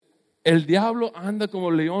El diablo anda como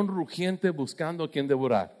león rugiente buscando a quien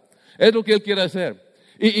devorar. Es lo que él quiere hacer.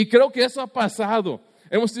 Y creo que eso ha pasado.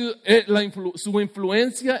 Su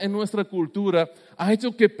influencia en nuestra cultura ha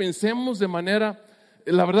hecho que pensemos de manera,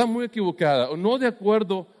 la verdad, muy equivocada, o no de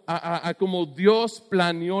acuerdo a cómo Dios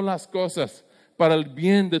planeó las cosas para el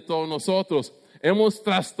bien de todos nosotros. Hemos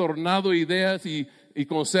trastornado ideas y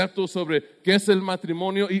conceptos sobre qué es el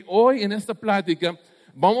matrimonio, y hoy en esta plática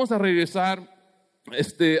vamos a regresar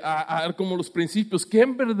a como los principios, ¿qué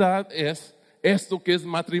en verdad es esto que es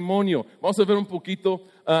matrimonio? Vamos a ver un poquito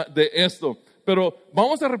de esto. Pero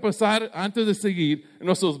vamos a repasar antes de seguir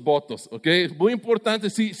nuestros votos, ¿ok? Es muy importante,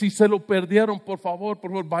 si se lo perdieron, por favor,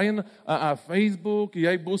 vayan a Facebook y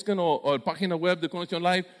ahí busquen o la página web de Conexión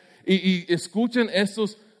Live y escuchen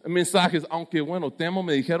estos mensajes. Aunque bueno,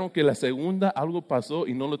 me dijeron que la segunda algo pasó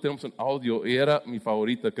y no lo tenemos en audio y era mi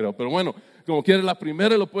favorita, creo. Pero bueno, como quieres, la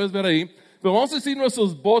primera lo puedes ver ahí. Pero vamos a decir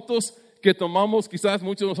nuestros votos que tomamos, quizás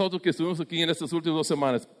muchos de nosotros que estuvimos aquí en estas últimas 2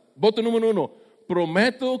 semanas. Voto número 1.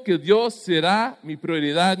 Prometo que Dios será mi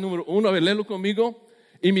prioridad número 1. A ver, léelo conmigo.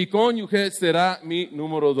 Y mi cónyuge será mi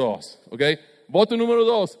número 2. ¿Ok? Voto número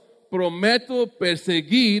 2. Prometo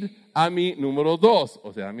perseguir a mi número 2.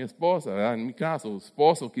 O sea, a mi esposa, ¿verdad? En mi caso,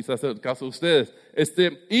 esposo, quizás el caso de ustedes.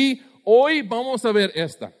 Y hoy vamos a ver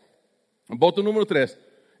esta. Voto número 3.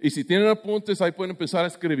 Y si tienen apuntes, ahí pueden empezar a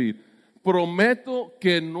escribir. Prometo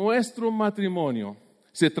que nuestro matrimonio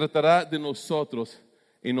se tratará de nosotros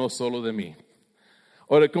y no solo de mí.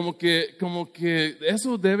 Ahora, como que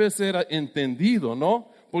eso debe ser entendido,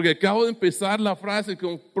 ¿no? Porque acabo de empezar la frase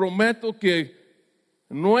con prometo que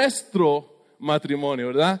nuestro matrimonio,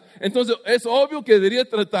 ¿verdad? Entonces, es obvio que debería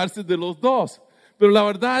tratarse de los dos. Pero la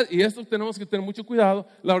verdad, y esto tenemos que tener mucho cuidado,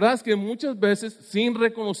 la verdad es que muchas veces, sin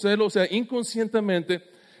reconocerlo, o sea, inconscientemente,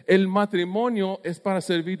 el matrimonio es para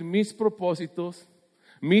servir mis propósitos,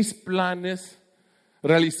 mis planes,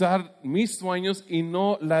 realizar mis sueños y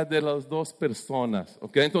no la de las dos personas.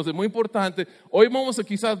 ¿Okay? Entonces, muy importante. Hoy vamos a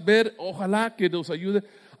quizás ver, ojalá que nos ayude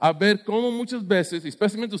a ver cómo muchas veces,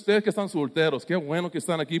 especialmente ustedes que están solteros, qué bueno que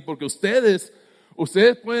están aquí, porque ustedes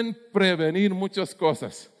pueden prevenir muchas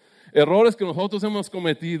cosas, errores que nosotros hemos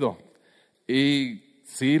cometido. Y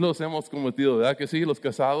sí los hemos cometido, ¿verdad? Que sí, los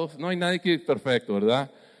casados, no hay nadie que es perfecto, ¿verdad?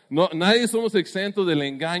 No, nadie somos exentos del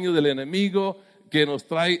engaño del enemigo que nos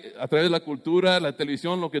trae a través de la cultura, la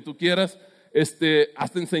televisión, lo que tú quieras,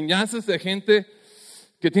 hasta enseñanzas de gente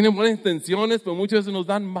que tiene buenas intenciones, pero muchas veces nos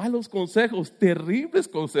dan malos consejos, terribles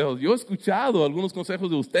consejos. Yo he escuchado algunos consejos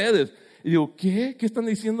de ustedes y digo, ¿qué están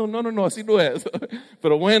diciendo? No, así no es.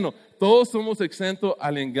 Pero bueno, todos somos exentos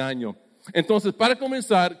al engaño. Entonces, para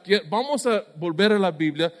comenzar, vamos a volver a la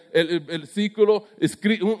Biblia, el ciclo,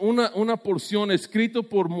 una porción escrita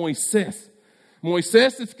por Moisés.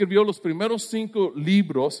 Moisés escribió los primeros 5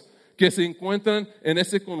 libros que se encuentran en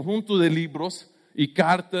ese conjunto de libros y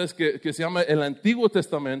cartas que se llama el Antiguo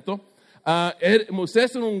Testamento.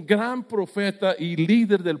 Moisés era un gran profeta y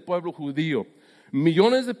líder del pueblo judío.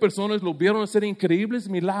 Millones de personas lo vieron hacer increíbles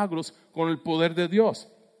milagros con el poder de Dios.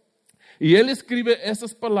 Y él escribe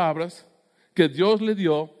esas palabras que Dios le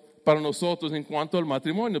dio para nosotros en cuanto al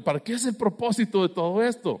matrimonio. ¿Para qué es el propósito de todo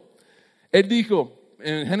esto? Él dijo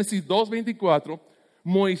en Génesis 2:24,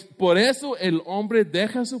 por eso el hombre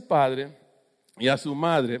deja a su padre y a su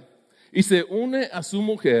madre y se une a su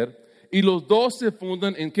mujer y los dos se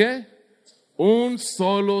fundan ¿en qué? Un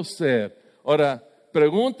solo ser. Ahora,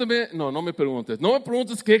 pregúntame, no me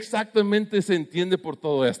preguntes qué exactamente se entiende por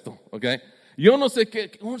todo esto, ¿ok? Yo no sé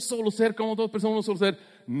qué, un solo ser, como 2 personas, un solo ser,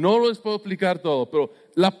 no les puedo explicar todo, pero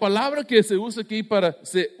la palabra que se usa aquí para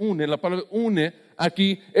se une, la palabra une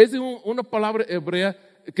aquí es una palabra hebrea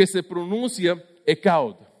que se pronuncia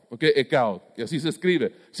ekaud, ¿ok? Ekaud, y así se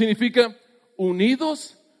escribe. Significa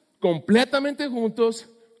unidos completamente juntos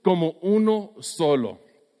como uno solo.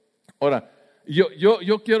 Ahora,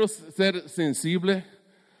 yo quiero ser sensible.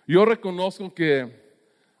 Yo reconozco que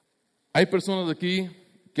hay personas aquí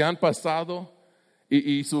que han pasado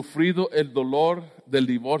y sufrido el dolor del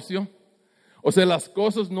divorcio. O sea, las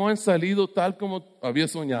cosas no han salido tal como había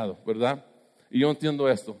soñado, ¿verdad? Y yo entiendo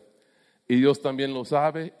esto. Y Dios también lo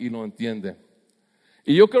sabe y lo entiende.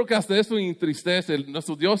 Y yo creo que hasta eso entristece.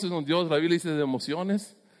 Nuestro Dios es un Dios, la Biblia dice, de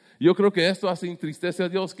emociones. Yo creo que esto hace entristece a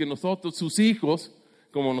Dios, que nosotros, sus hijos,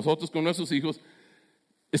 como nosotros con nuestros hijos,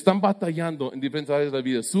 están batallando en diferentes áreas de la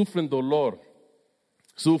vida, sufren dolor,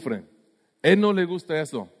 sufren. Él no le gusta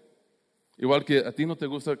eso. Igual que a ti no te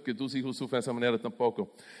gusta que tus hijos sufran de esa manera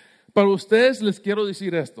tampoco. Para ustedes les quiero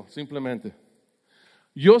decir esto, simplemente.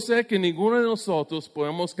 Yo sé que ninguno de nosotros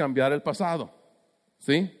podemos cambiar el pasado,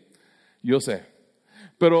 ¿sí? Yo sé.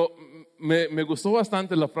 Pero me gustó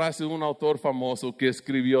bastante la frase de un autor famoso que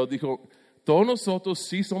escribió, dijo, todos nosotros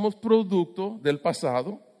sí somos producto del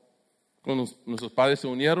pasado. Cuando nuestros padres se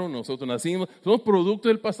unieron, nosotros nacimos, somos producto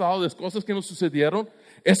del pasado, de cosas que nos sucedieron.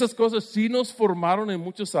 Esas cosas sí nos formaron en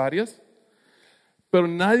muchas áreas, pero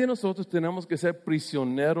nadie de nosotros tenemos que ser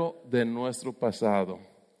prisionero de nuestro pasado.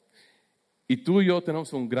 Y tú y yo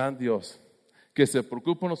tenemos un gran Dios que se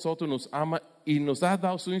preocupa por nosotros, nos ama y nos ha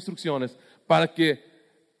dado sus instrucciones para que,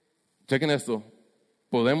 chequen esto,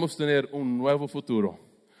 podemos tener un nuevo futuro,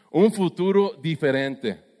 un futuro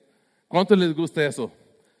diferente. ¿Cuánto les gusta eso?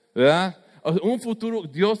 ¿Verdad? Un futuro,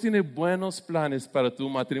 Dios tiene buenos planes para tu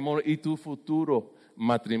matrimonio y tu futuro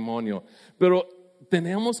matrimonio. Pero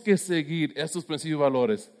tenemos que seguir esos principios y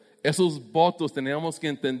valores, esos votos, tenemos que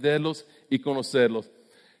entenderlos y conocerlos.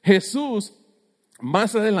 Jesús,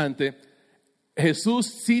 más adelante, Jesús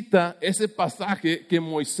cita ese pasaje que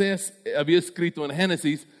Moisés había escrito en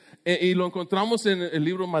Génesis y lo encontramos en el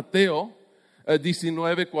libro Mateo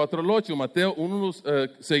 19, 4 al 8. Mateo, uno de los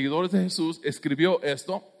seguidores de Jesús, escribió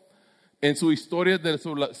esto en su historia de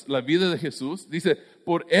la vida de Jesús. Dice,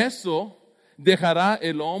 por eso dejará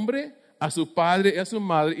el hombre a su padre y a su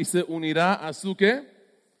madre y se unirá a su ¿qué?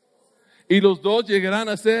 Y los dos llegarán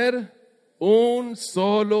a ser un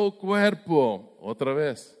solo cuerpo. Otra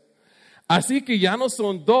vez. Así que ya no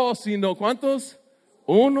son dos, sino ¿cuántos?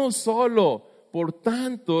 Uno solo. Por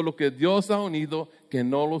tanto, lo que Dios ha unido, que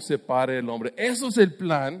no lo separe el hombre. Eso es el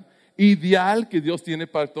plan ideal que Dios tiene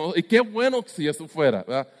para todos. Y qué bueno si eso fuera,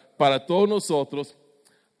 ¿verdad? Para todos nosotros,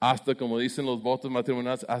 hasta como dicen los votos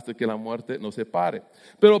matrimoniales, hasta que la muerte nos separe.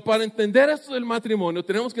 Pero para entender esto del matrimonio,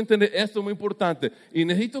 tenemos que entender esto muy importante. Y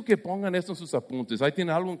necesito que pongan esto en sus apuntes. Ahí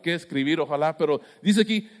tiene algo que escribir, ojalá, pero dice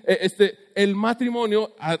aquí, el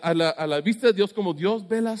matrimonio a la vista de Dios, como Dios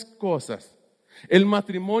ve las cosas. El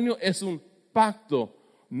matrimonio es un pacto,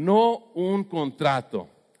 no un contrato.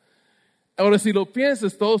 Ahora, si lo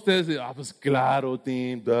piensas, todos ustedes dicen, pues claro,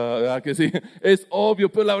 Tim, ¿verdad que sí? Es obvio,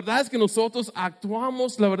 pero la verdad es que nosotros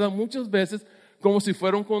actuamos, la verdad, muchas veces como si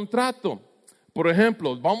fuera un contrato. Por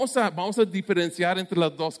ejemplo, vamos a diferenciar entre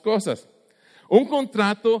las dos cosas. Un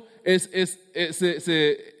contrato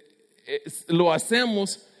lo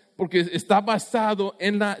hacemos porque está basado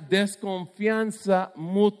en la desconfianza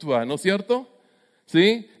mutua, ¿no es cierto?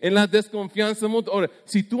 ¿Sí? En la desconfianza mutua. Ahora,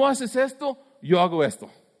 si tú haces esto, yo hago esto,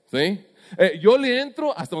 ¿sí? Yo le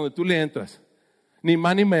entro hasta donde tú le entras, ni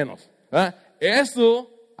más ni menos. ¿Verdad? Eso,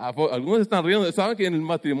 algunos están riendo, saben que en el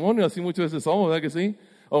matrimonio así muchas veces somos, ¿verdad que sí?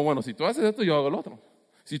 O bueno, si tú haces esto, yo hago el otro.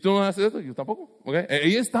 Si tú no haces esto, yo tampoco. ¿Okay?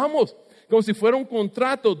 Ahí estamos, como si fuera un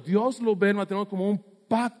contrato. Dios lo ve el matrimonio como un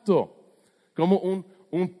pacto, como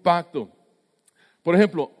un pacto. Por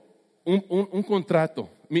ejemplo, un contrato.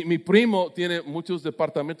 Mi primo tiene muchos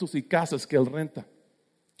departamentos y casas que él renta.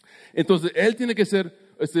 Entonces, él tiene que hacer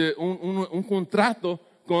un contrato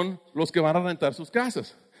con los que van a rentar sus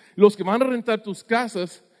casas. Los que van a rentar tus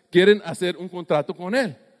casas quieren hacer un contrato con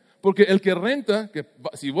él. Porque el que renta, que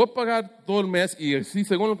si voy a pagar todo el mes y así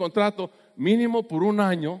según el contrato, mínimo por un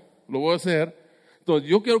año, lo voy a hacer. Entonces,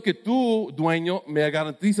 yo quiero que tú, dueño, me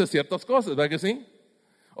garantices ciertas cosas, ¿verdad que sí?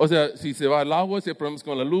 O sea, si se va el agua, si hay problemas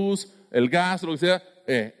con la luz, el gas, lo que sea,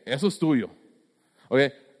 eso es tuyo.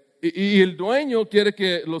 ¿Okay? Y el dueño quiere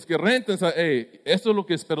que los que renten, esto es lo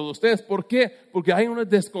que espero de ustedes. ¿Por qué? Porque hay una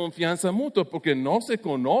desconfianza mutua, porque no se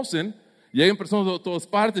conocen. Llegan personas de todas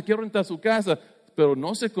partes, quieren rentar su casa, pero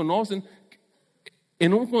no se conocen.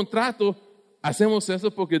 En un contrato hacemos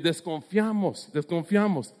eso porque desconfiamos.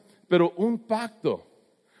 Pero un pacto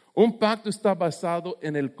está basado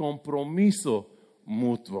en el compromiso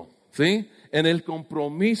mutuo, ¿sí? En el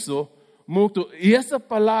compromiso mutuo. Y esa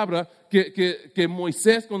palabra que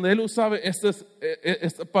Moisés, cuando él usaba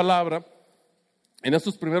esta palabra en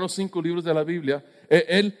estos primeros 5 libros de la Biblia,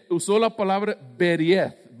 él usó la palabra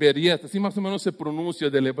berieth, así más o menos se pronuncia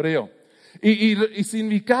del hebreo. Y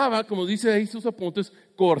significaba, como dice ahí sus apuntes,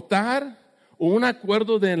 cortar un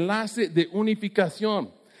acuerdo de enlace de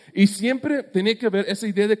unificación. Y siempre tenía que ver esa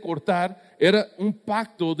idea de cortar, era un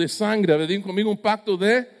pacto de sangre. A ver, digan conmigo, un pacto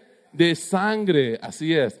de sangre,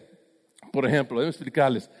 así es. Por ejemplo, déjenme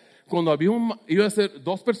explicarles. Cuando iba a ser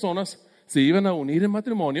 2 personas, se iban a unir en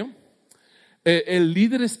matrimonio, el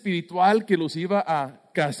líder espiritual que los iba a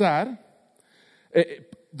casar,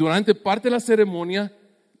 durante parte de la ceremonia,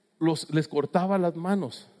 les cortaba las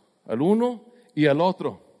manos al uno y al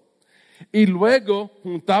otro. Y luego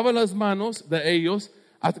juntaba las manos de ellos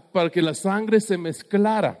para que la sangre se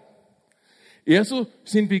mezclara. Y eso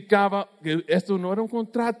significaba que esto no era un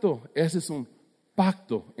contrato, ese es un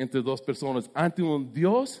pacto entre 2 personas ante un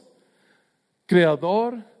Dios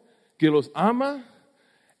creador que los ama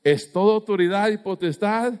es toda autoridad y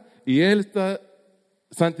potestad y Él está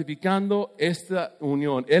santificando esta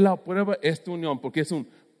unión. Él aprueba esta unión porque es un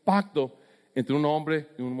pacto entre un hombre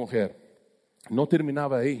y una mujer. No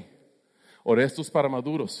terminaba ahí. Ahora, esto es para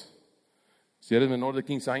maduros. Si eres menor de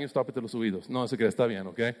 15 años, tápate los oídos. No, sé que está bien,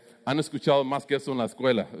 ¿ok? Han escuchado más que eso en la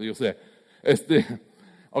escuela, yo sé.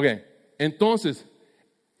 Ok, entonces,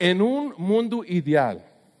 en un mundo ideal,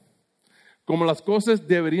 como las cosas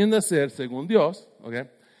deberían de ser según Dios, ¿ok?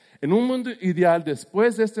 En un mundo ideal,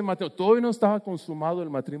 después de este matrimonio, todavía no estaba consumado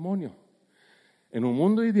el matrimonio. En un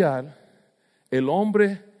mundo ideal, el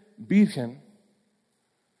hombre virgen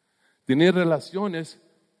tenía relaciones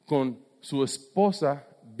con su esposa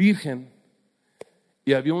virgen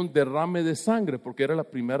y había un derrame de sangre porque era la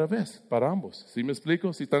primera vez para ambos. ¿Sí me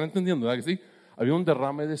explico? ¿Sí están entendiendo? ¿Verdad que sí? Había un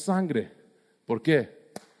derrame de sangre. ¿Por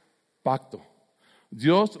qué? Pacto.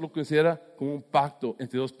 Dios lo considera como un pacto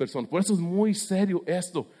entre dos personas. Por eso es muy serio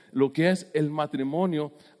esto, lo que es el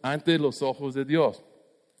matrimonio ante los ojos de Dios.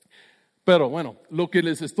 Pero bueno, lo que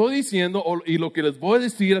les estoy diciendo y lo que les voy a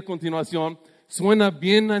decir a continuación suena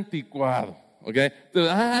bien anticuado. ¿Okay?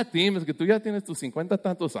 Entonces, Tim, es que tú ya tienes tus 50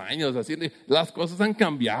 tantos años, así las cosas han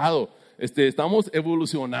cambiado, estamos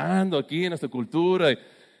evolucionando aquí en nuestra cultura.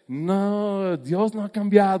 No, Dios no ha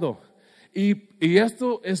cambiado. Y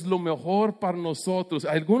esto es lo mejor para nosotros.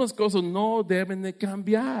 Algunas cosas no deben de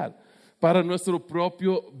cambiar para nuestro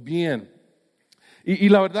propio bien. Y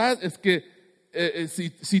la verdad es que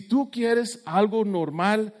si tú quieres algo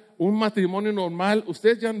normal, un matrimonio normal,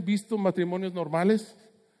 ¿ustedes ya han visto matrimonios normales?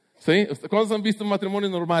 ¿Sí? ¿Cuántos han visto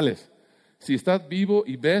matrimonios normales? Si estás vivo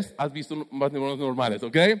y ves, has visto matrimonios normales,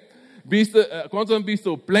 ¿ok? ¿Cuántos han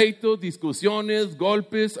visto pleitos, discusiones,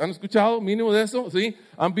 golpes? ¿Han escuchado mínimo de eso? ¿Sí?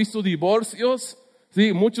 ¿Han visto divorcios?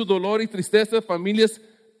 ¿Sí? Mucho dolor y tristeza, familias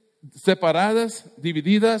separadas,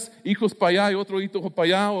 divididas, hijos para allá y otro hijo para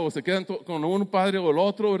allá, o se quedan con un padre o el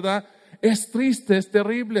otro, ¿verdad? Es triste, es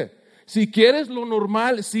terrible. Si quieres lo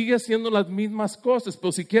normal, sigue haciendo las mismas cosas,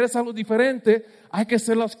 pero si quieres algo diferente, hay que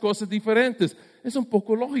hacer las cosas diferentes. Es un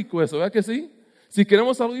poco lógico eso, ¿verdad que sí? Si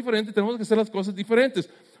queremos algo diferente, tenemos que hacer las cosas diferentes.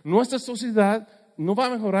 Nuestra sociedad no va a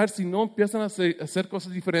mejorar si no empiezan a hacer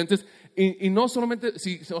cosas diferentes. Y no solamente,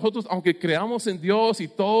 si nosotros, aunque creamos en Dios y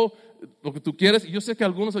todo lo que tú quieres, y yo sé que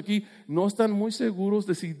algunos aquí no están muy seguros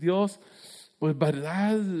de si Dios, pues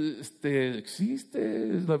verdad, existe,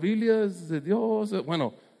 la Biblia es de Dios.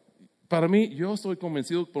 Bueno, para mí, yo estoy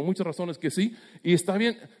convencido por muchas razones que sí, y está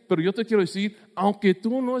bien, pero yo te quiero decir, aunque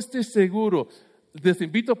tú no estés seguro, les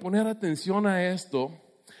invito a poner atención a esto,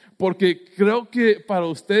 porque creo que para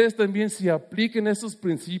ustedes también, si apliquen esos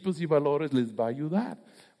principios y valores, les va a ayudar.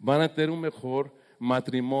 Van a tener un mejor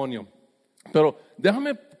matrimonio. Pero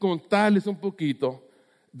déjame contarles un poquito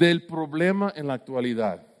del problema en la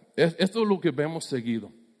actualidad. Esto es lo que vemos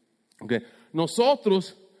seguido. Okay.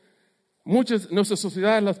 Nosotros, nuestra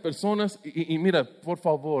sociedad, las personas, y mira, por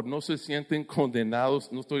favor, no se sienten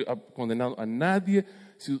condenados, no estoy condenando a nadie.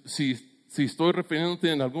 Si estoy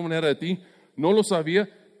refiriéndote en alguna manera a ti, no lo sabía.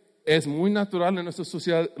 Es muy natural en nuestra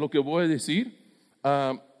sociedad lo que voy a decir.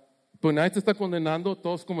 Pues nadie te está condenando,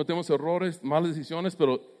 todos cometemos errores, malas decisiones,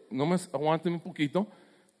 pero no me aguanten un poquito.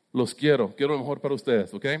 Los quiero lo mejor para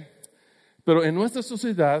ustedes, ¿ok? Pero en nuestra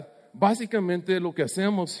sociedad, básicamente lo que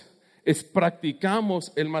hacemos es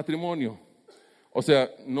practicamos el matrimonio. O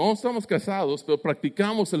sea, no estamos casados, pero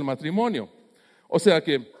practicamos el matrimonio. O sea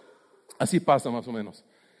que así pasa más o menos.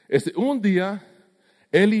 Un día,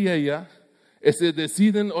 él y ella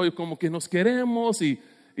deciden, oye, como que nos queremos y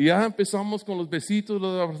ya empezamos con los besitos,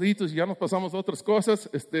 los abracitos y ya nos pasamos a otras cosas.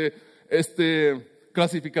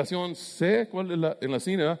 Clasificación C, ¿cuál es en la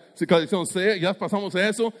cine? ¿verdad? Sí, clasificación C, ya pasamos a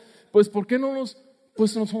eso. Pues, ¿por qué no nos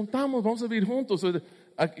juntamos? Vamos a vivir juntos.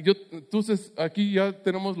 Entonces, aquí ya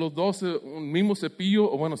tenemos los dos un mismo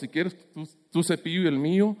cepillo, o bueno, si quieres, tu cepillo y el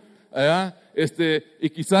mío. Y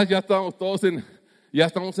quizás ya estamos todos ya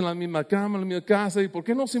estamos en la misma cama, en la misma casa, y ¿por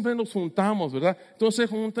qué no siempre nos juntamos, verdad? Entonces se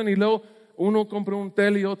juntan y luego uno compra un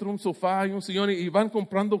tele y otro un sofá y un sillón y van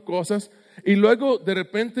comprando cosas y luego de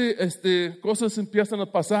repente cosas empiezan a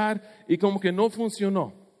pasar y como que no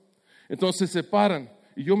funcionó. Entonces se separan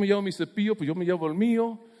y yo me llevo mi cepillo, pues yo me llevo el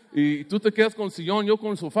mío y tú te quedas con el sillón, yo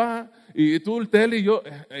con el sofá y tú el tele y yo,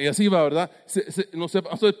 y así va, ¿verdad?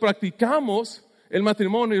 Entonces practicamos el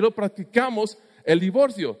matrimonio y luego practicamos el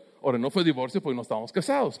divorcio. Ahora, no fue divorcio porque no estábamos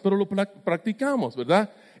casados, pero lo practicamos,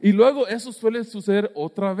 ¿verdad? Y luego eso suele suceder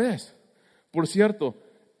otra vez. Por cierto,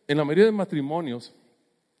 en la mayoría de matrimonios,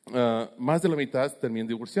 más de la mitad terminan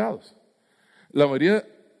divorciados. La mayoría,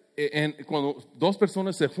 cuando dos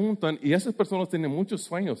personas se juntan y esas personas tienen muchos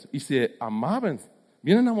sueños y se amaban,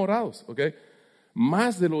 bien enamorados, ¿ok?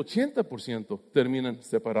 más del 80% terminan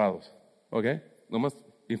separados. ¿Ok? Nomás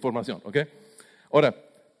información. ¿Ok? Ahora,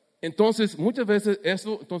 entonces, muchas veces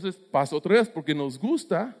eso entonces pasa otra vez porque nos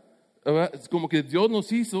gusta, ¿verdad? Es como que Dios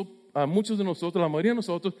nos hizo, a muchos de nosotros, la mayoría de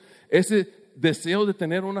nosotros, ese deseo de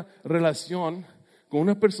tener una relación con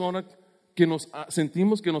una persona que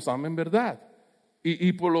sentimos que nos ama en verdad.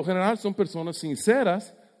 Y por lo general son personas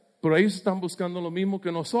sinceras, pero ellos están buscando lo mismo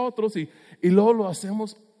que nosotros y luego lo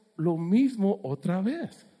hacemos lo mismo otra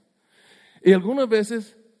vez. Y algunas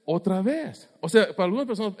veces otra vez. O sea, para algunas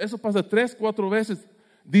personas eso pasa 3, 4 veces,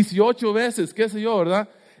 18 veces, qué sé yo, ¿verdad?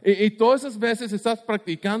 Y todas esas veces estás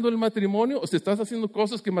practicando el matrimonio, o sea, estás haciendo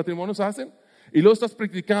cosas que matrimonios hacen, y luego estás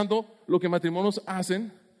practicando lo que matrimonios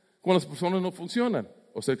hacen cuando las personas no funcionan,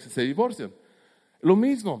 o sea, que se divorcian. Lo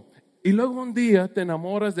mismo. Y luego un día te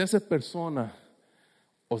enamoras de esa persona.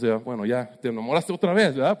 O sea, bueno, ya te enamoraste otra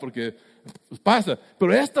vez, ¿verdad? Porque pues, pasa.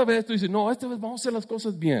 Pero esta vez tú dices, no, esta vez vamos a hacer las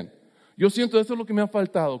cosas bien. Yo siento esto es lo que me ha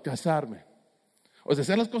faltado, casarme. O sea,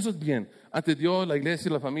 hacer las cosas bien. Ante Dios, la iglesia,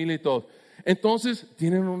 la familia y todo. Entonces,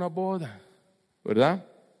 tienen una boda, ¿verdad?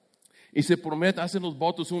 Y se prometen, hacen los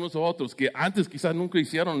votos unos a otros, que antes quizás nunca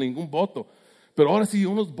hicieron ningún voto. Pero ahora sí,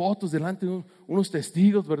 unos votos delante de unos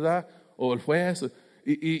testigos, ¿verdad? O el juez.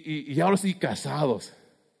 Y ahora sí, casados.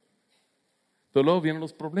 Pero luego vienen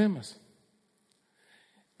los problemas.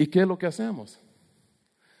 ¿Y qué es lo que hacemos?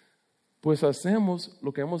 Pues hacemos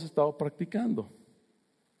lo que hemos estado practicando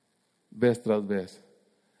vez tras vez.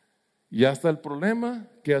 Ya está el problema.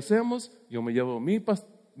 ¿Qué hacemos? Yo me llevo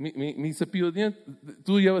mi cepillo de dientes,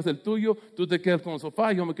 tú llevas el tuyo, tú te quedas con el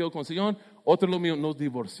sofá, yo me quedo con el sillón, otro lo mío, nos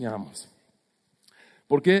divorciamos.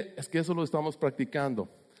 ¿Por qué? Es que eso lo estamos practicando.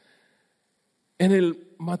 En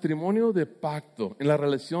el matrimonio de pacto, en la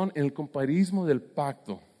relación, en el compañerismo del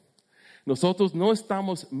pacto, nosotros no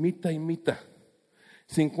estamos mitad y mitad,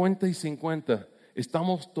 50 y 50,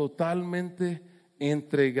 estamos totalmente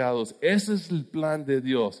entregados. Ese es el plan de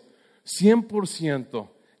Dios, 100%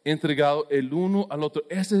 entregado el uno al otro.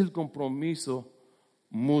 Ese es el compromiso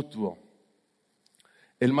mutuo.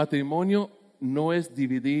 El matrimonio no es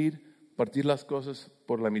dividir, partir las cosas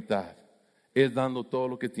por la mitad, es dando todo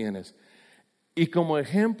lo que tienes. Y como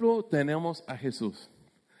ejemplo tenemos a Jesús.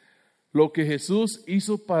 Lo que Jesús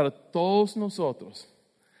hizo para todos nosotros,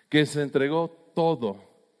 que se entregó todo,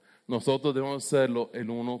 nosotros debemos hacerlo el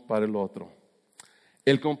uno para el otro.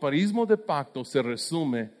 El compañerismo de pacto se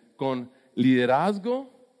resume con liderazgo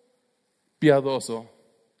piadoso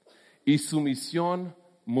y sumisión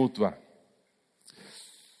mutua.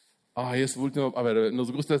 Ay, es último, a ver,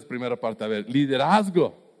 nos gusta esta primera parte, a ver,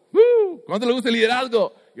 liderazgo. ¿Cuánto le gusta el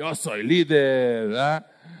liderazgo? Yo soy líder, ¿verdad?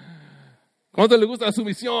 ¿Cuánto le gusta la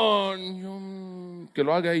sumisión? Que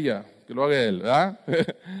lo haga ella, que lo haga él, ¿verdad?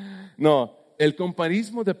 No, el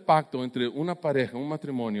compañerismo de pacto entre una pareja, un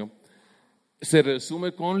matrimonio, se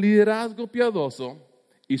resume con liderazgo piadoso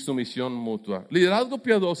y sumisión mutua. Liderazgo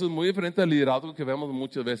piadoso es muy diferente al liderazgo que vemos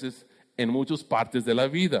muchas veces en muchas partes de la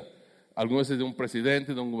vida. Algunas veces de un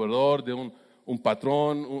presidente, de un gobernador, de un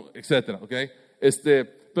patrón, etcétera, ¿ok?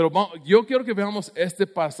 Pero yo quiero que veamos este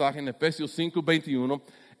pasaje en Efesios 5:21.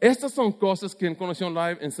 Estas son cosas que en Conexión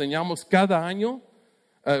Live enseñamos cada año.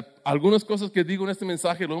 Algunas cosas que digo en este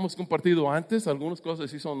mensaje lo hemos compartido antes, algunas cosas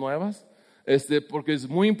sí son nuevas, porque es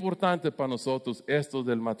muy importante para nosotros esto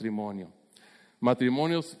del matrimonio.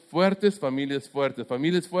 Matrimonios fuertes, familias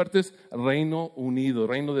fuertes, reino unido,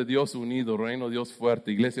 reino de Dios unido, reino de Dios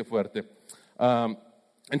fuerte, iglesia fuerte.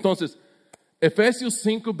 Entonces, Efesios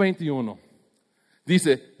 5:21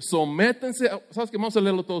 dice, sométense, ¿sabes qué? Vamos a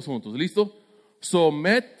leerlo todos juntos, ¿listo?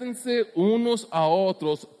 Sométense unos a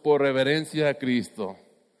otros por reverencia a Cristo.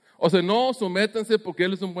 O sea, no sométense porque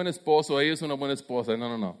Él es un buen esposo, ella es una buena esposa,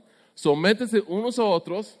 no. Sométense unos a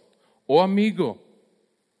otros, o amigo,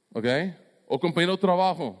 ¿ok? O compañero de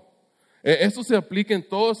trabajo. Esto se aplica en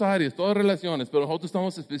todas áreas, todas relaciones, pero nosotros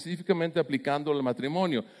estamos específicamente aplicando el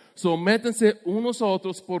matrimonio. Sométense unos a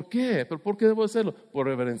otros, ¿por qué? ¿Pero por qué debo hacerlo? Por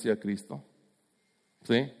reverencia a Cristo.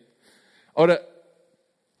 ¿Sí? Ahora,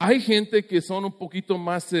 hay gente que son un poquito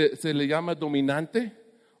más, se le llama dominante,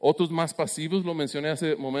 otros más pasivos, lo mencioné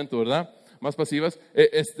hace un momento, ¿verdad? Más pasivas.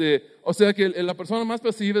 O sea que la persona más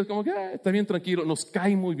pasiva es como que está bien tranquilo, nos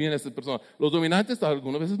cae muy bien esta persona. Los dominantes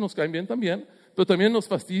algunas veces nos caen bien también, pero también nos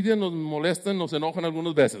fastidian, nos molestan, nos enojan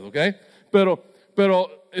algunas veces, ¿ok? Pero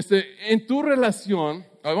en tu relación,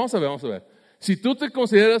 vamos a ver. Si tú te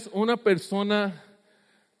consideras una persona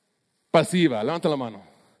pasiva, levanta la mano.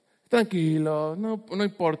 Tranquilo, no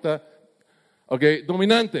importa. Ok,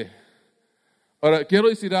 dominante. Ahora, quiero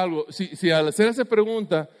decir algo. Si al hacer esa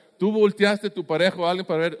pregunta, tú volteaste a tu pareja o a alguien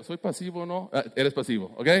para ver, ¿soy pasivo o no? Eres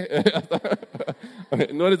pasivo, ¿ok?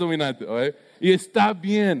 No eres dominante, ¿ok? Y está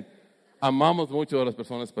bien, amamos mucho a las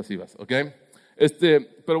personas pasivas, ¿ok?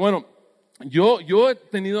 Pero bueno, yo he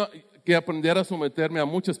tenido que aprender a someterme a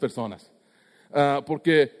muchas personas,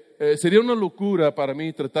 porque sería una locura para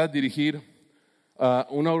mí tratar de dirigir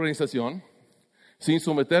una organización sin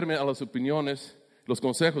someterme a las opiniones, los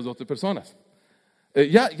consejos de otras personas.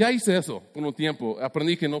 Ya hice eso por un tiempo,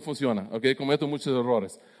 aprendí que no funciona, ¿okay? Cometo muchos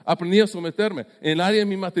errores. Aprendí a someterme. En el área de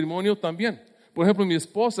mi matrimonio también. Por ejemplo, mi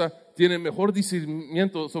esposa tiene mejor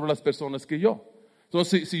discernimiento sobre las personas que yo.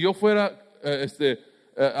 Entonces, si yo fuera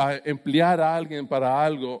a emplear a alguien para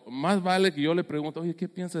algo, más vale que yo le pregunte, oye, ¿qué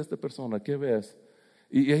piensa esta persona? ¿Qué ves?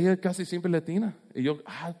 Y ella casi siempre le atina. Y yo,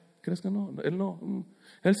 ¿crees que no? Él no.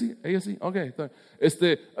 Él sí, ella sí. Ok.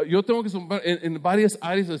 Yo tengo que sumar en varias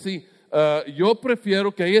áreas así. Yo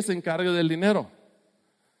prefiero que ella se encargue del dinero.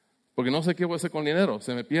 Porque no sé qué voy a hacer con el dinero.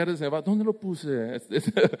 Se me pierde, se me va. ¿Dónde lo puse?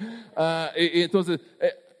 Entonces,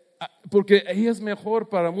 porque ella es mejor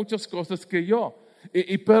para muchas cosas que yo.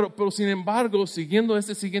 Pero sin embargo, siguiendo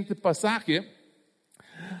este siguiente pasaje,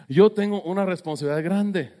 yo tengo una responsabilidad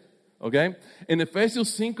grande. ¿Okay? En Efesios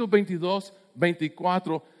 5, 22,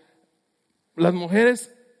 24, las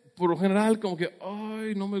mujeres por lo general como que,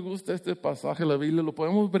 ay, no me gusta este pasaje de la Biblia, lo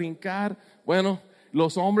podemos brincar. Bueno,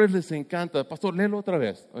 los hombres les encanta. Pastor, léelo otra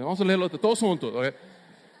vez. Vamos a leerlo todos juntos. ¿Okay?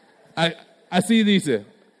 Así dice,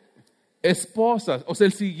 esposas. O sea,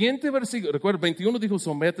 el siguiente versículo, recuerda, el 21 dijo,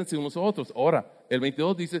 sométanse unos a otros. Ahora, el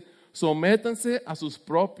 22 dice, sométanse a sus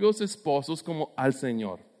propios esposos como al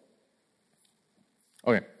Señor.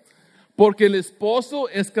 Ok. Porque el esposo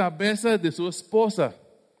es cabeza de su esposa.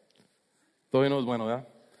 Todavía no es bueno, ¿verdad?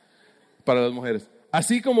 Para las mujeres.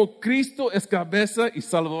 Así como Cristo es cabeza y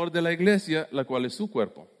salvador de la iglesia, la cual es su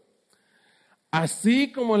cuerpo.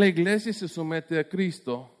 Así como la iglesia se somete a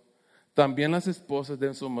Cristo, también las esposas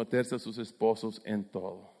deben someterse a sus esposos en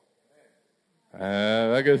todo.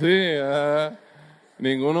 ¿Verdad que sí?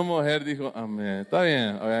 Ninguna mujer dijo amén. Está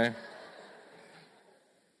bien, ok.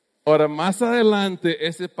 Ahora, más adelante,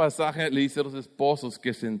 ese pasaje le dice a los esposos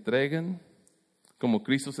que se entreguen como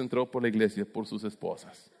Cristo se entregó por la iglesia, por sus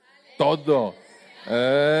esposas. Todo.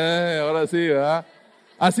 Ahora sí, ¿verdad?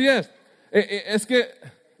 Así es. Es que,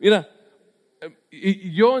 mira,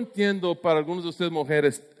 y yo entiendo para algunos de ustedes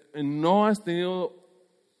mujeres, no has tenido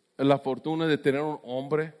la fortuna de tener un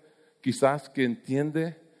hombre quizás que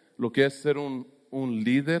entiende lo que es ser un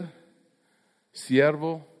líder,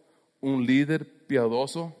 siervo, un líder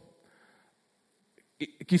piadoso.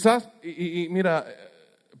 Y quizás, mira,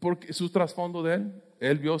 porque su trasfondo de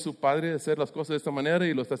él vio a su padre hacer las cosas de esta manera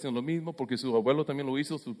y lo está haciendo lo mismo, porque su abuelo también lo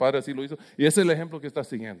hizo, su padre así lo hizo, y ese es el ejemplo que está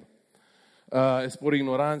siguiendo. Es por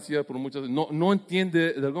ignorancia, por muchas, no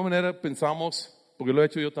entiende, de alguna manera pensamos, porque lo he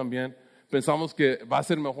hecho yo también, pensamos que va a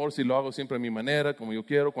ser mejor si lo hago siempre a mi manera, como yo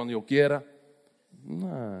quiero, cuando yo quiera.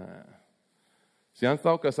 Nah. Si han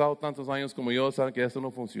estado casados tantos años como yo, saben que eso no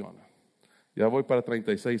funciona. Ya voy para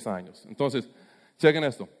 36 años. Entonces, chequen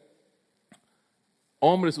esto.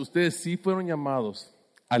 Hombres, ustedes sí fueron llamados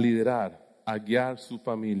a liderar, a guiar su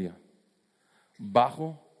familia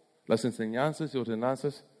bajo las enseñanzas y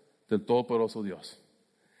ordenanzas del Todopoderoso Dios.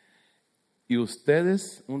 Y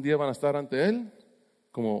ustedes un día van a estar ante Él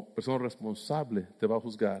como persona responsable, te va a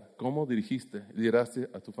juzgar cómo dirigiste, lideraste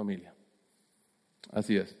a tu familia.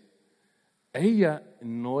 Así es. Ella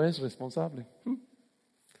no es responsable.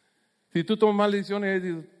 Si tú tomas malas decisiones y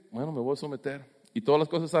dices, bueno, me voy a someter, y todas las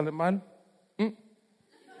cosas salen mal,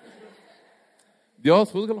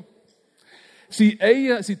 Dios, júzgalo.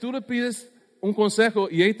 Si tú le pides un consejo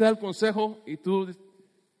y ella te da el consejo y tú,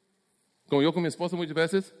 como yo con mi esposa muchas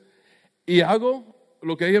veces, y hago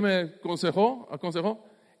lo que ella me aconsejó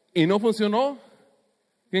y no funcionó,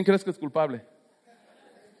 ¿quién crees que es culpable?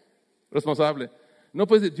 Responsable. No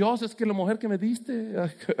puedes decir, Dios, es que la mujer que me diste.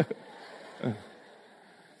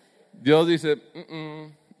 Dios dice,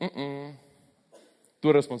 tú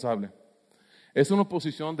eres responsable. Es una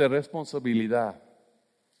posición de responsabilidad.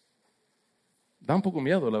 Da un poco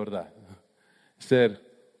miedo, la verdad, ser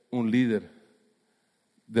un líder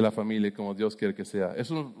de la familia como Dios quiere que sea. Es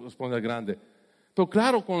una responsabilidad grande. Pero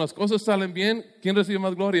claro, cuando las cosas salen bien, ¿quién recibe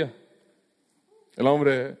más gloria? El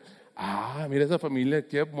hombre. Mira esa familia,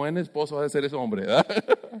 qué buen esposo va a ser ese hombre.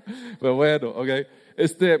 Pero bueno, ok.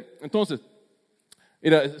 Entonces,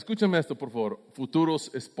 mira, escúchame esto, por favor. Futuros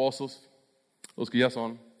esposos, los que ya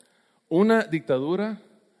son. Una dictadura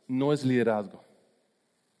no es liderazgo.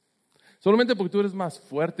 Solamente porque tú eres más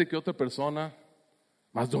fuerte que otra persona,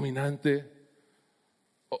 más dominante,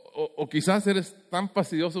 o quizás eres tan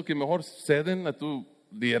fastidioso que mejor ceden a tu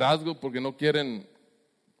liderazgo porque no quieren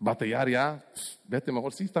batallar ya, vete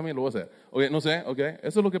mejor, sí, también lo voy a hacer. Oye, no sé, ok,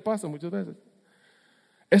 eso es lo que pasa muchas veces.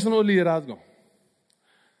 Eso no es liderazgo.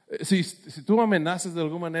 Si tú amenazas de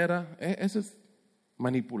alguna manera, eso es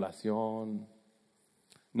manipulación.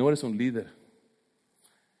 No eres un líder.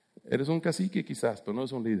 Eres un cacique quizás, pero no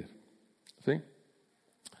eres un líder. ¿Sí?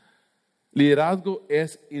 Liderazgo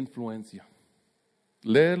es influencia.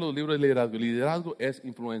 Lee los libros de liderazgo. Liderazgo es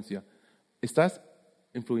influencia. Estás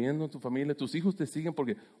influyendo en tu familia. Tus hijos te siguen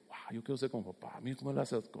porque, wow, yo quiero ser como papá. Mira cómo él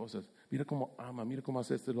hace las cosas. Mira cómo ama. Mira cómo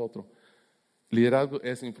hace esto y lo otro. Liderazgo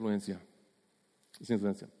es influencia. Es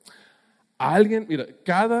influencia. Alguien, mira,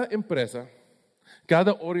 cada empresa,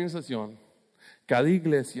 cada organización, cada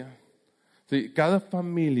iglesia, ¿sí? Cada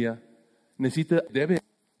familia debe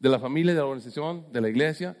de la familia, de la organización, de la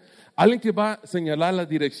iglesia, alguien que va a señalar la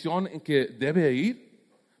dirección en que debe ir.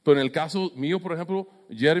 Pero en el caso mío, por ejemplo,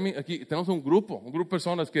 Jeremy, aquí tenemos un grupo de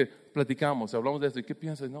personas que platicamos, hablamos de esto. ¿Y qué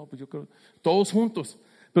piensas? No, pues yo creo, todos juntos.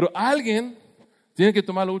 Pero alguien tiene que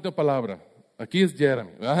tomar la última palabra. Aquí es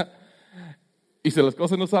Jeremy, ¿verdad? Y si las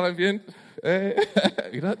cosas no salen bien,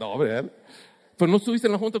 mira, no, hombre, él. Pero no estuviste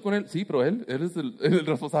en la junta con él. Sí, pero él es el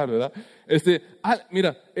responsable, ¿verdad?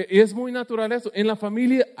 Mira, es muy natural eso. En la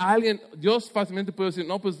familia, Dios fácilmente puede decir,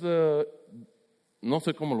 no, pues, no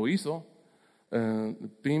sé cómo lo hizo.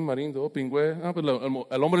 Pin, marindo, pingüe. Pues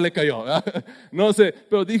el hombre le cayó, ¿verdad? No sé,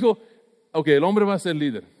 pero dijo, ok, el hombre va a ser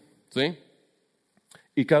líder, ¿sí?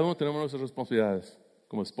 Y cada uno tenemos nuestras responsabilidades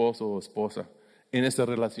como esposo o esposa en esa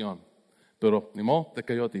relación. Pero, ni modo, te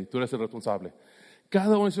cayó a ti, tú eres el responsable.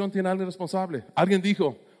 Cada organización tiene a alguien responsable. Alguien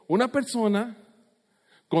dijo, una persona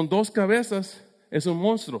con 2 cabezas es un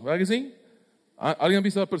monstruo, ¿verdad que sí? ¿Alguien ha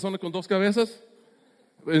visto a una persona con 2 cabezas?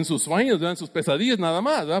 En sus sueños, ¿verdad? En sus pesadillas nada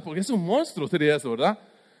más, ¿verdad? Porque es un monstruo, sería eso, ¿verdad?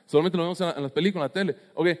 Solamente lo vemos en las películas, en la tele.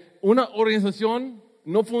 Okay. Una organización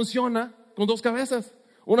no funciona con 2 cabezas.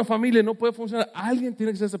 Una familia no puede funcionar. Alguien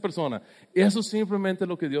tiene que ser esa persona. Eso es simplemente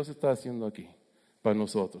lo que Dios está haciendo aquí para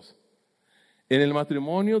nosotros. En el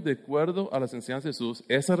matrimonio, de acuerdo a las enseñanzas de Jesús,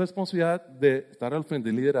 esa responsabilidad de estar al frente,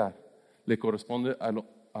 de liderar, le corresponde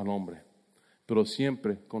al hombre, pero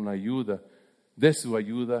siempre con la ayuda de su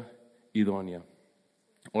ayuda idónea.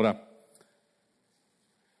 Ahora,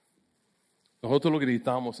 nosotros lo que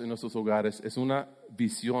necesitamos en nuestros hogares es una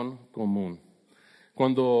visión común.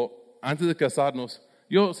 Antes de casarnos,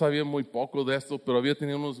 yo sabía muy poco de esto, pero había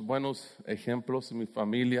tenido unos buenos ejemplos en mi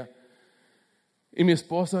familia. Y mi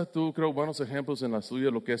esposa tuvo, creo, buenos ejemplos en la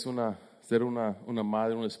suya, lo que es ser una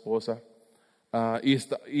madre, una esposa.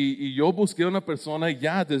 Y yo busqué una persona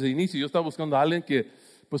ya desde el inicio. Yo estaba buscando a alguien que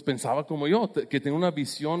pues pensaba como yo, que tenía una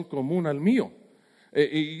visión común al mío.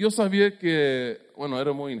 Y yo sabía que, bueno,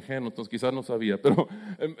 era muy ingenuo, entonces quizás no sabía, pero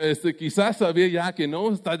quizás sabía ya que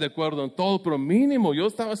no está de acuerdo en todo, pero mínimo yo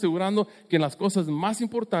estaba asegurando que en las cosas más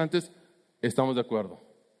importantes estamos de acuerdo.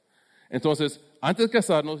 Entonces, antes de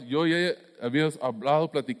casarnos, yo ya había hablado,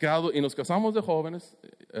 platicado, y nos casamos de jóvenes.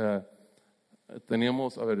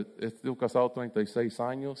 Teníamos, estoy casado 36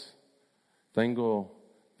 años, tengo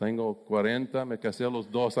 40, me casé a los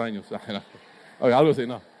 2 años. Algo así,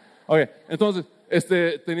 no. Okay, entonces,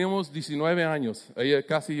 teníamos 19 años, ella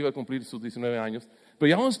casi iba a cumplir sus 19 años, pero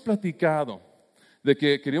ya hemos platicado de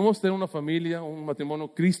que queríamos tener una familia, un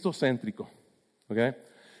matrimonio cristocéntrico. Okay?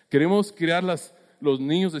 Queremos criar los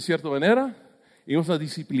niños de cierta manera y vamos a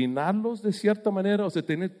disciplinarlos de cierta manera, o sea,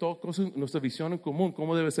 tener nuestra visión en común,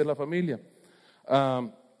 cómo debe ser la familia.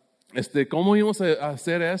 ¿Cómo íbamos a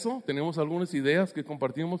hacer eso? Tenemos algunas ideas que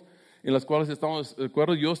compartimos en las cuales estamos de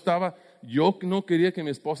acuerdo. Yo no quería que mi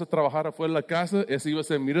esposa trabajara fuera de la casa, esa iba a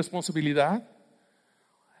ser mi responsabilidad.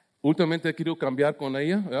 Últimamente he querido cambiar con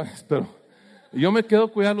ella, pero yo me quedo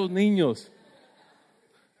a cuidar a los niños.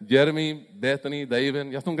 Jeremy, Bethany, David,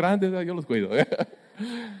 ya son grandes, yo los cuido.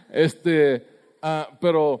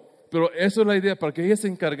 Pero eso es la idea, para que ella se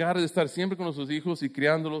encargara de estar siempre con sus hijos y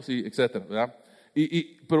criándolos, y etcétera, ¿verdad?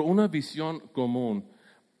 Pero una visión común.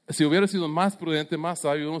 Si hubiera sido más prudente, más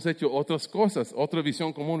sabio, hubiéramos hecho otras cosas. Otra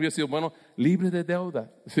visión común hubiera sido, bueno, libre de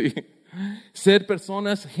deuda. ¿Sí? Ser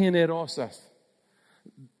personas generosas.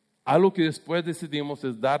 Algo que después decidimos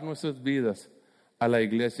es dar nuestras vidas a la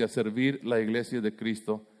iglesia, servir la iglesia de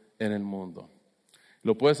Cristo en el mundo.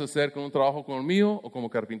 Lo puedes hacer con un trabajo como el mío o como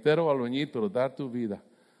carpintero o albañil, pero dar tu vida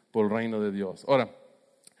por el reino de Dios. Ahora,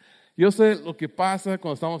 yo sé lo que pasa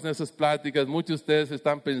cuando estamos en esas pláticas. Muchos de ustedes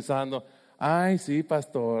están pensando, ay, sí,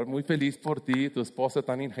 pastor, muy feliz por ti, tu esposa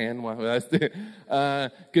tan ingenua,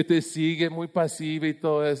 ¿verdad? Que te sigue muy pasiva y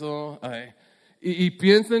todo eso. Y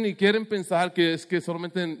piensan y quieren pensar que es que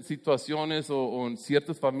solamente en situaciones o en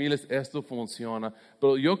ciertas familias esto funciona.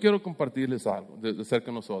 Pero yo quiero compartirles algo de cerca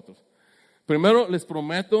de nosotros. Primero, les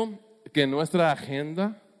prometo que nuestra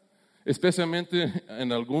agenda, especialmente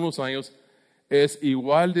en algunos años, es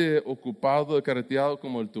igual de ocupado, de carreteado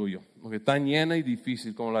como el tuyo. Porque tan llena y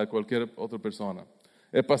difícil como la de cualquier otra persona.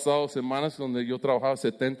 He pasado semanas donde yo trabajaba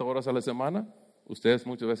 70 horas a la semana. Ustedes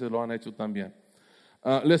muchas veces lo han hecho también.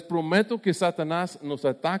 Les prometo que Satanás nos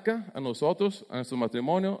ataca a nosotros, a nuestro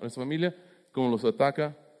matrimonio, a nuestra familia, como los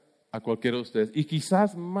ataca a cualquiera de ustedes. Y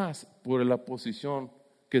quizás más por la posición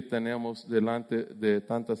que tenemos delante de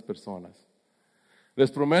tantas personas. Les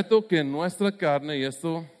prometo que nuestra carne, y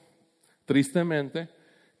esto tristemente,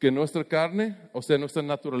 que nuestra carne, o sea, nuestra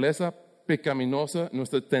naturaleza pecaminosa,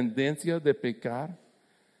 nuestra tendencia de pecar,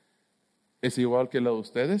 es igual que la de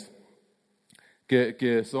ustedes.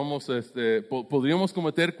 Que somos, podríamos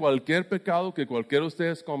cometer cualquier pecado que cualquiera de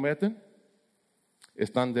ustedes cometen.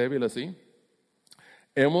 Es tan débil así.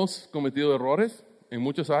 Hemos cometido errores en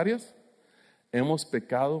muchas áreas. Hemos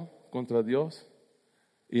pecado contra Dios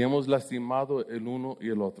y hemos lastimado el uno y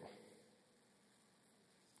el otro.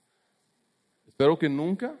 Espero que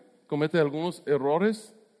nunca cometa algunos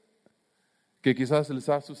errores que quizás les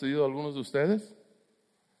ha sucedido a algunos de ustedes.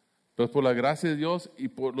 Pero por la gracia de Dios y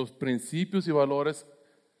por los principios y valores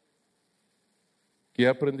que he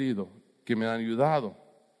aprendido, que me han ayudado.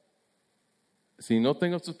 Si no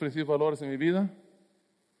tengo estos principios y valores en mi vida,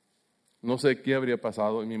 no sé qué habría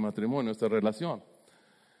pasado en mi matrimonio, en esta relación.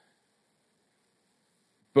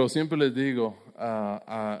 Pero siempre les digo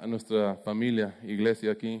a nuestra familia,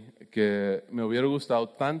 iglesia aquí, que me hubiera gustado,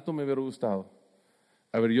 tanto me hubiera gustado,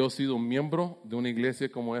 haber yo sido miembro de una iglesia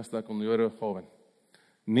como esta cuando yo era joven.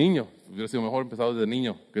 Niño, hubiera sido mejor empezado desde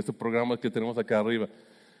niño, que este programa que tenemos acá arriba.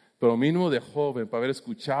 Pero mínimo de joven, para haber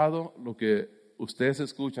escuchado lo que ustedes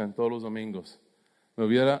escuchan todos los domingos, me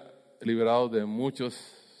hubiera liberado de muchas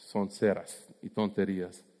sonceras y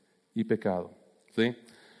tonterías y pecado. ¿Sí?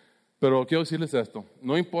 Pero quiero decirles esto,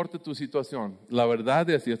 no importa tu situación, la verdad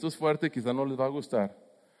es, y esto es fuerte, quizás no les va a gustar,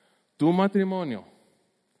 tu matrimonio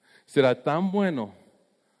será tan bueno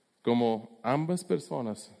como ambas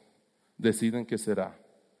personas deciden que será.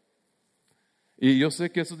 Y yo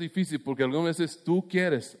sé que eso es difícil porque algunas veces tú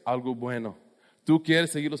quieres algo bueno. Tú quieres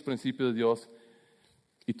seguir los principios de Dios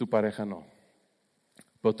y tu pareja no.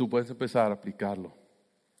 Pero tú puedes empezar a aplicarlo.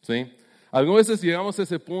 ¿Sí? Algunas veces llegamos a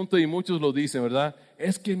ese punto y muchos lo dicen, ¿verdad?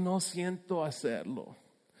 Es que no siento hacerlo.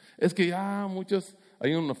 Es que ya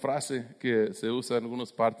hay una frase que se usa en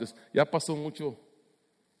algunas partes, ya pasó mucho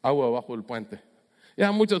agua abajo del puente.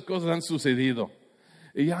 Ya muchas cosas han sucedido.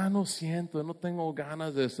 Y ya no siento, no tengo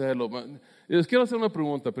ganas de hacerlo. Y les quiero hacer una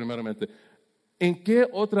pregunta primeramente. ¿En qué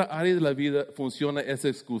otra área de la vida funciona esa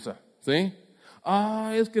excusa? ¿Sí?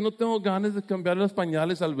 Es que no tengo ganas de cambiar los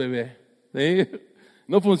pañales al bebé. ¿Sí?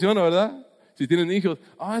 No funciona, ¿verdad? Si tienen hijos,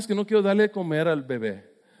 es que no quiero darle de comer al bebé.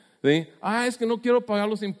 ¿Sí? Es que no quiero pagar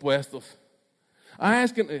los impuestos.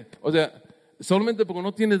 Es que, solamente porque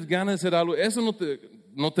no tienes ganas de hacer algo, eso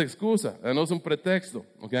no te excusa, no es un pretexto,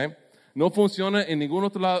 ¿ok? No funciona en ningún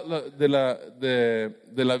otro lado de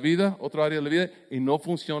la vida, otra área de la vida, y no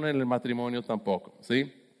funciona en el matrimonio tampoco,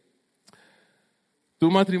 ¿sí?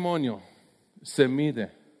 Tu matrimonio se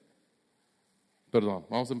mide,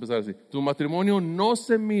 vamos a empezar así. Tu matrimonio no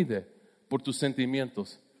se mide por tus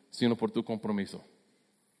sentimientos, sino por tu compromiso,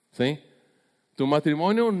 ¿sí? Tu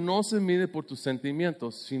matrimonio no se mide por tus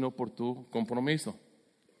sentimientos, sino por tu compromiso.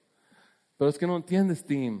 Pero es que no entiendes,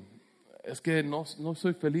 Tim. Es que no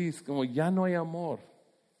soy feliz, como ya no hay amor.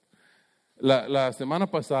 La semana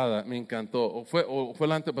pasada me encantó, o fue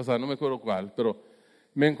la antepasada, no me acuerdo cuál, pero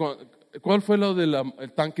 ¿cuál fue lo del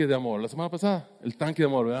tanque de amor? La semana pasada, el tanque de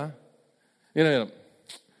amor, ¿verdad? Mira,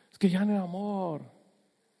 es que ya no hay amor.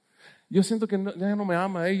 Yo siento que ya no me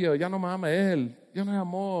ama ella, ya no me ama él, ya no hay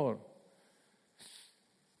amor.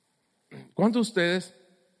 ¿Cuántos de ustedes,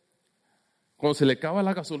 cuando se le acaba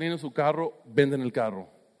la gasolina en su carro, venden el carro?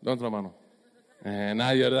 Levanta la mano.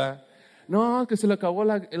 Nadie, ¿verdad? No, que se le acabó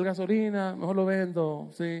el gasolina, mejor lo vendo,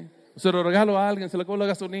 ¿sí? Se lo regalo a alguien, se le acabó la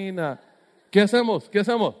gasolina. ¿Qué hacemos?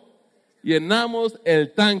 Llenamos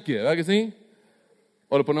el tanque, ¿verdad que sí?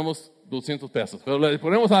 O le ponemos 200 pesos, pero le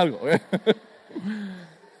ponemos algo.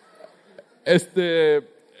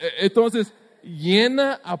 Entonces,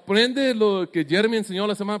 aprende lo que Jeremy enseñó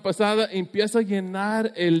la semana pasada, empieza a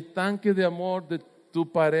llenar el tanque de amor de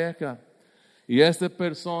tu pareja. Y esta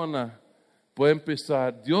persona puede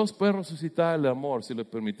empezar, Dios puede resucitar el amor si le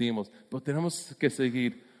permitimos, pero tenemos que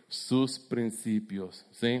seguir sus principios,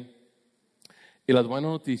 ¿sí? Y las buenas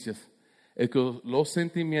noticias Los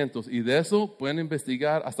sentimientos, y de eso pueden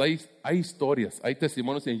investigar, hasta hay historias, hay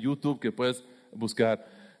testimonios en YouTube que puedes buscar,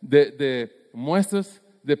 de muestras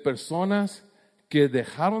de personas que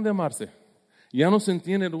dejaron de amarse, ya no se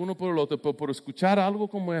entienden uno por el otro, pero por escuchar algo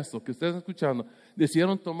como esto que ustedes están escuchando,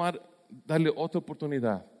 decidieron darle otra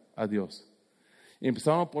oportunidad a Dios. Y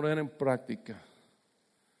empezaron a poner en práctica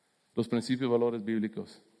los principios y valores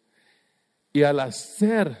bíblicos. Y al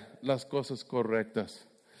hacer las cosas correctas,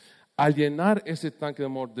 al llenar ese tanque de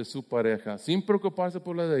amor de su pareja, sin preocuparse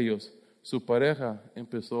por la de ellos, su pareja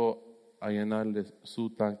empezó a llenarles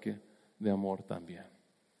su tanque de amor también.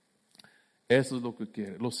 Eso es lo que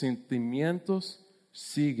quiere. Los sentimientos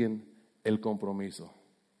siguen el compromiso.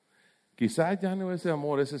 Quizás ya no ese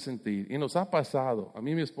amor, ese sentir. Y nos ha pasado, a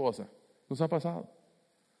mí y mi esposa, nos ha pasado.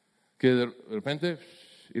 Que de repente,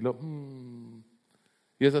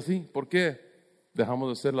 y es así. ¿Por qué? Dejamos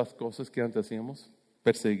de hacer las cosas que antes hacíamos.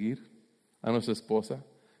 Perseguir a nuestra esposa,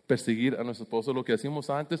 perseguir a nuestro esposo, lo que hacíamos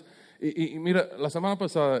antes. Y mira, la semana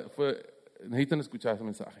pasada necesitan escuchar ese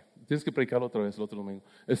mensaje. Tienes que predicarlo otra vez el otro domingo.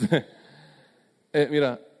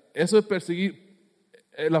 Mira, eso de perseguir,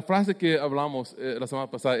 la frase que hablamos la semana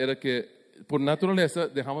pasada era que por naturaleza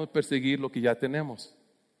dejamos de perseguir lo que ya tenemos.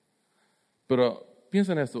 Pero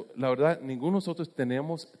piensa en esto, la verdad, ninguno de nosotros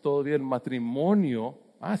tenemos todavía el matrimonio.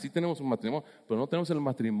 Sí tenemos un matrimonio, pero no tenemos el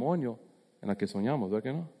matrimonio en el que soñamos, ¿verdad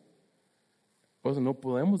que no? Por eso no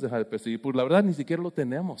podemos dejar de perseguir, porque la verdad ni siquiera lo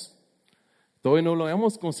tenemos. Todavía no lo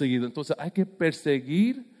hemos conseguido. Entonces hay que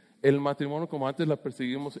perseguir el matrimonio como antes la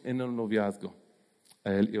perseguimos en el noviazgo,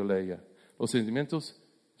 a él y a ella. Los sentimientos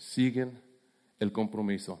siguen el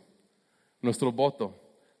compromiso. Nuestro voto: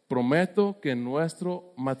 prometo que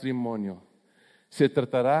nuestro matrimonio se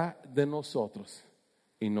tratará de nosotros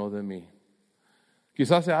y no de mí.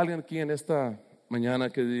 Quizás hay alguien aquí en esta mañana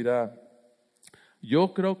que dirá: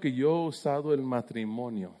 yo creo que yo he usado el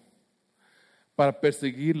matrimonio para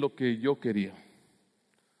perseguir lo que yo quería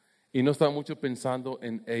y no estaba mucho pensando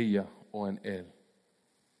en ella o en él.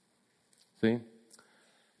 ¿Sí?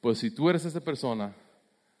 Pues si tú eres esa persona,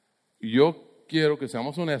 yo quiero que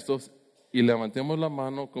seamos honestos y levantemos la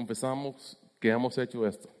mano, confesamos que hemos hecho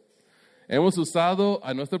esto. Hemos usado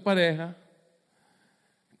a nuestra pareja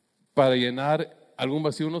para llenar algún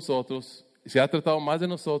vacío en nosotros. Se ha tratado más de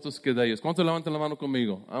nosotros que de ellos. ¿Cuántos levantan la mano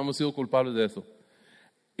conmigo? Hemos sido culpables de eso.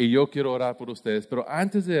 Y yo quiero orar por ustedes. Pero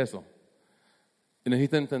antes de eso,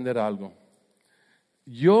 necesitan entender algo.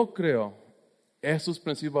 Yo creo esos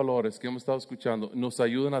principios y valores que hemos estado escuchando nos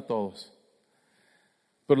ayudan a todos.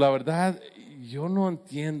 Pero la verdad, yo no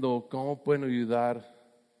entiendo cómo pueden ayudar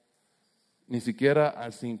ni siquiera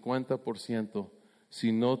al 50%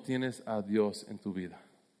 si no tienes a Dios en tu vida.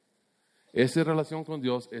 Esa relación con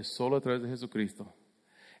Dios es solo a través de Jesucristo,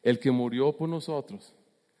 el que murió por nosotros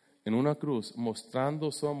en una cruz,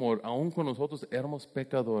 mostrando su amor, aun con nosotros éramos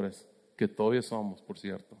pecadores, que todavía somos, por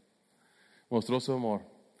cierto. Mostró su amor.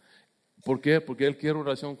 ¿Por qué? Porque Él quiere una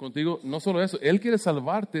relación contigo. No solo eso, Él quiere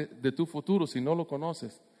salvarte de tu futuro si no lo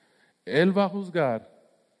conoces. Él va a juzgar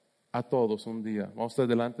a todos un día. Vamos a estar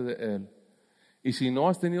delante de Él. Y si no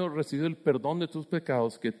has recibido el perdón de tus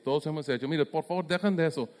pecados que todos hemos hecho, mire, por favor, dejen de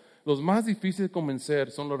eso. Los más difíciles de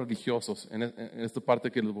convencer son los religiosos, en esta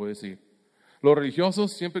parte que les voy a decir. Los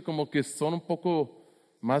religiosos siempre como que son un poco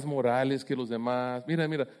más morales que los demás.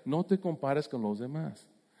 Mira, no te compares con los demás.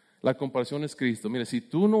 La comparación es Cristo. Mira, si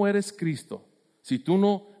tú no eres Cristo, si tú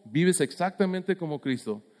no vives exactamente como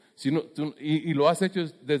Cristo, y lo has hecho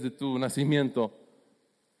desde tu nacimiento,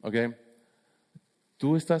 ¿ok?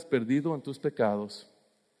 Tú estás perdido en tus pecados,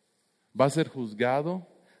 vas a ser juzgado,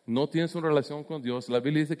 no tienes una relación con Dios. La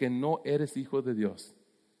Biblia dice que no eres hijo de Dios,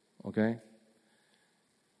 ¿ok?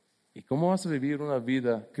 ¿Y cómo vas a vivir una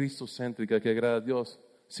vida cristocéntrica que agrada a Dios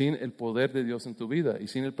sin el poder de Dios en tu vida y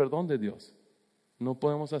sin el perdón de Dios? No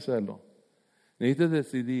podemos hacerlo. Necesitas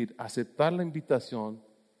decidir, aceptar la invitación,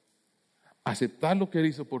 aceptar lo que Él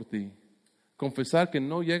hizo por ti, confesar que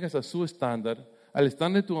no llegas a su estándar. Al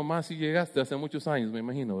estándar de tu mamá sí llegaste hace muchos años, me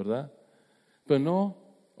imagino, ¿verdad? Pero no,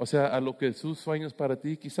 o sea, a lo que sus sueños para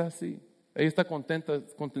ti, quizás sí. Ella está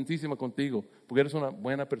contentísima contigo, porque eres una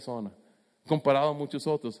buena persona, comparado a muchos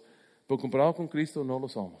otros. Pero comparado con Cristo no lo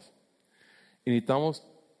somos. Y necesitamos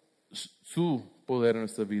su poder en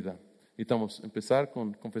nuestra vida. Necesitamos empezar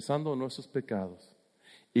confesando nuestros pecados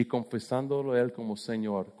y confesándolo a Él como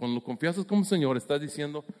Señor. Cuando lo confiesas como Señor, estás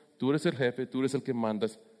diciendo: tú eres el jefe, tú eres el que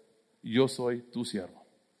mandas, yo soy tu siervo.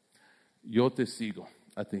 Yo te sigo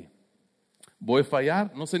a ti. Voy a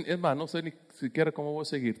fallar, no sé, es más, no sé ni siquiera cómo voy a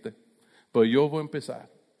seguirte, pero yo voy a empezar.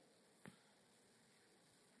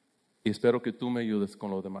 Y espero que tú me ayudes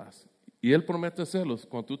con los demás. Y Él promete hacerlo.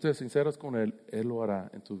 Cuando tú te sinceras con Él, Él lo hará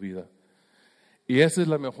en tu vida. Y esa es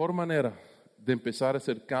la mejor manera de empezar a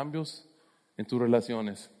hacer cambios en tus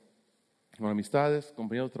relaciones, con amistades,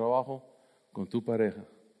 compañeros de trabajo, con tu pareja.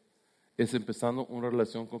 Es empezando una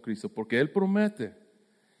relación con Cristo, porque Él promete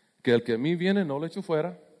que el que a mí viene no lo echo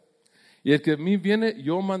fuera, y el que a mí viene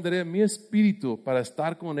yo mandaré mi espíritu para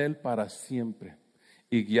estar con Él para siempre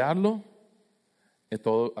y guiarlo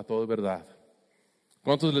a todo verdad.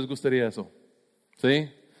 ¿Cuántos les gustaría eso?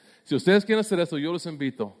 ¿Sí? Si ustedes quieren hacer eso, yo los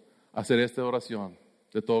invito a hacer esta oración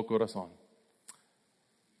de todo corazón.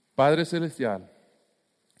 Padre Celestial,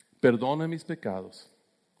 perdona mis pecados.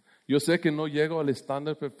 Yo sé que no llego al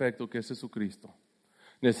estándar perfecto que es Jesucristo.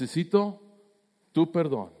 Necesito tu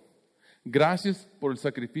perdón. Gracias por el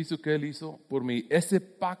sacrificio que Él hizo por mí. Ese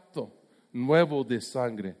pacto nuevo de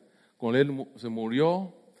sangre. Con Él se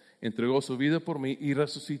murió, entregó su vida por mí y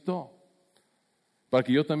resucitó. Para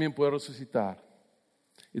que yo también pueda resucitar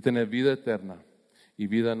y tener vida eterna y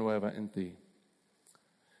vida nueva en ti.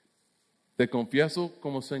 Te confieso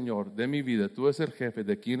como Señor de mi vida. Tú eres el jefe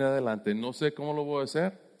de aquí en adelante. No sé cómo lo voy a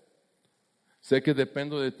hacer. Sé que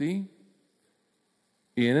dependo de ti.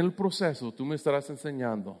 Y en el proceso tú me estarás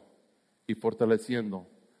enseñando y fortaleciendo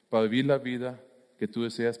para vivir la vida que tú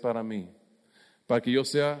deseas para mí. Para que yo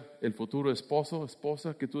sea el futuro esposo,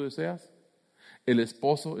 esposa que tú deseas. El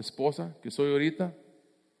esposo, esposa que soy ahorita.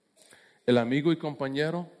 El amigo y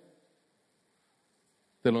compañero.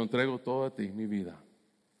 Te lo entrego todo a ti, mi vida.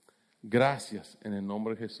 Gracias en el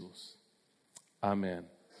nombre de Jesús. Amén.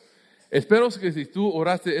 Espero que si tú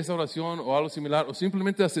oraste esa oración o algo similar o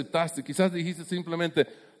simplemente aceptaste, quizás dijiste simplemente,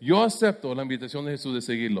 yo acepto la invitación de Jesús de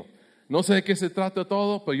seguirlo. No sé de qué se trata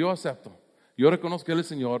todo, pero yo acepto. Yo reconozco que Él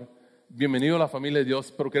es el Señor. Bienvenido a la familia de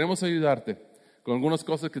Dios, pero queremos ayudarte con algunas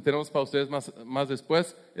cosas que tenemos para ustedes más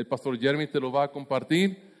después. El pastor Jeremy te lo va a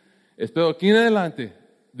compartir. Espero aquí en adelante,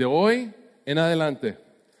 de hoy en adelante,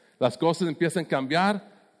 las cosas empiezan a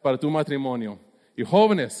cambiar para tu matrimonio. Y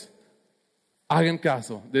jóvenes, hagan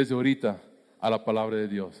caso desde ahorita a la palabra de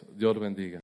Dios. Dios bendiga.